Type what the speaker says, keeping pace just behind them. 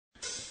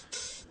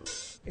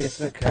It's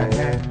the Cut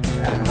Hair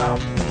and Home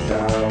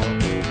Show.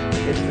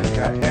 It's the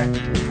Cut Hair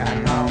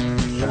and Home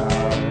Show.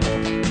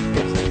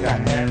 It's the Cut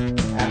Hair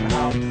and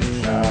Home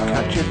Show.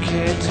 Cut your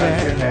kids' hair.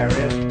 Cut your hair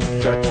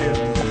is short to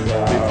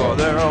grow. Before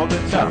they're old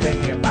and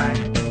something you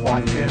might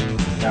want to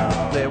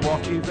know. They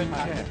won't even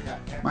care.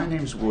 My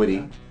name's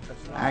Woody.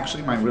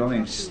 Actually, my real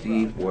name's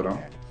Steve Woodham.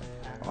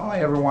 All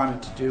I ever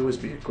wanted to do was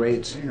be a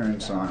great singer and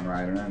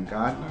songwriter, and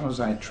God knows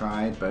I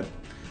tried, but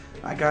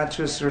I got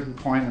to a certain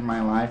point in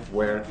my life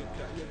where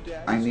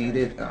I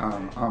needed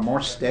a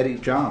more steady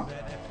job.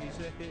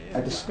 I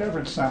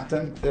discovered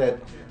something that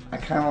I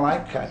kind of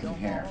like cutting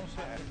hair.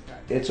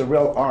 It's a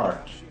real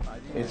art.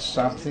 It's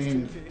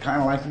something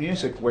kind of like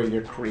music where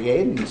you're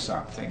creating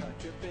something,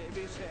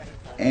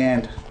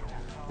 and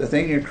the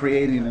thing you're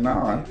creating it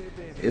on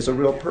is a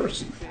real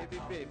person.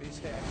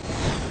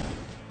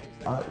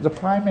 The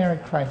primary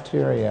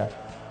criteria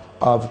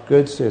of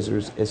good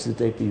scissors is that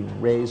they be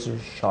razor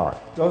sharp.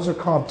 Those are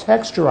called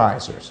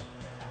texturizers.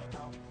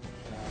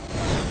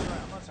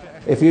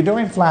 If you're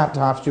doing flat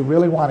tops, you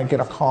really want to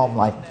get a comb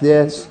like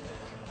this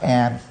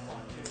and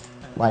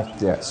like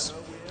this.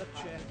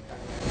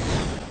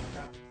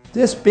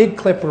 This big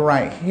clipper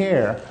right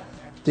here,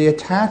 the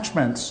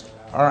attachments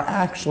are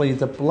actually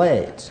the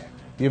blades.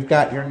 You've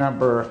got your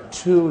number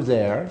 2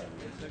 there.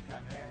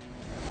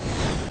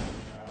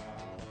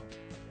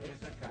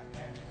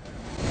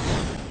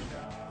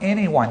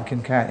 Anyone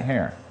can cut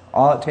hair.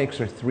 All it takes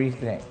are 3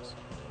 things.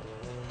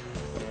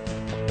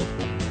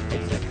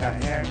 It's the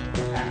Cut Hair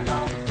and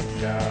Home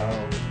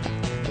Show.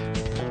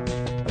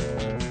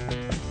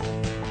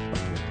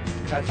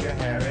 Cut your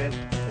hair is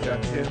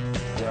short to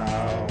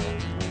grow.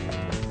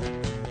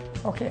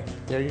 Okay,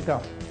 there you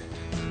go.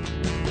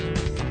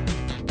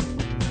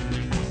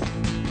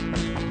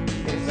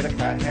 It's the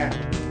Cut Hair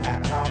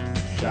and Home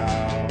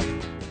Show.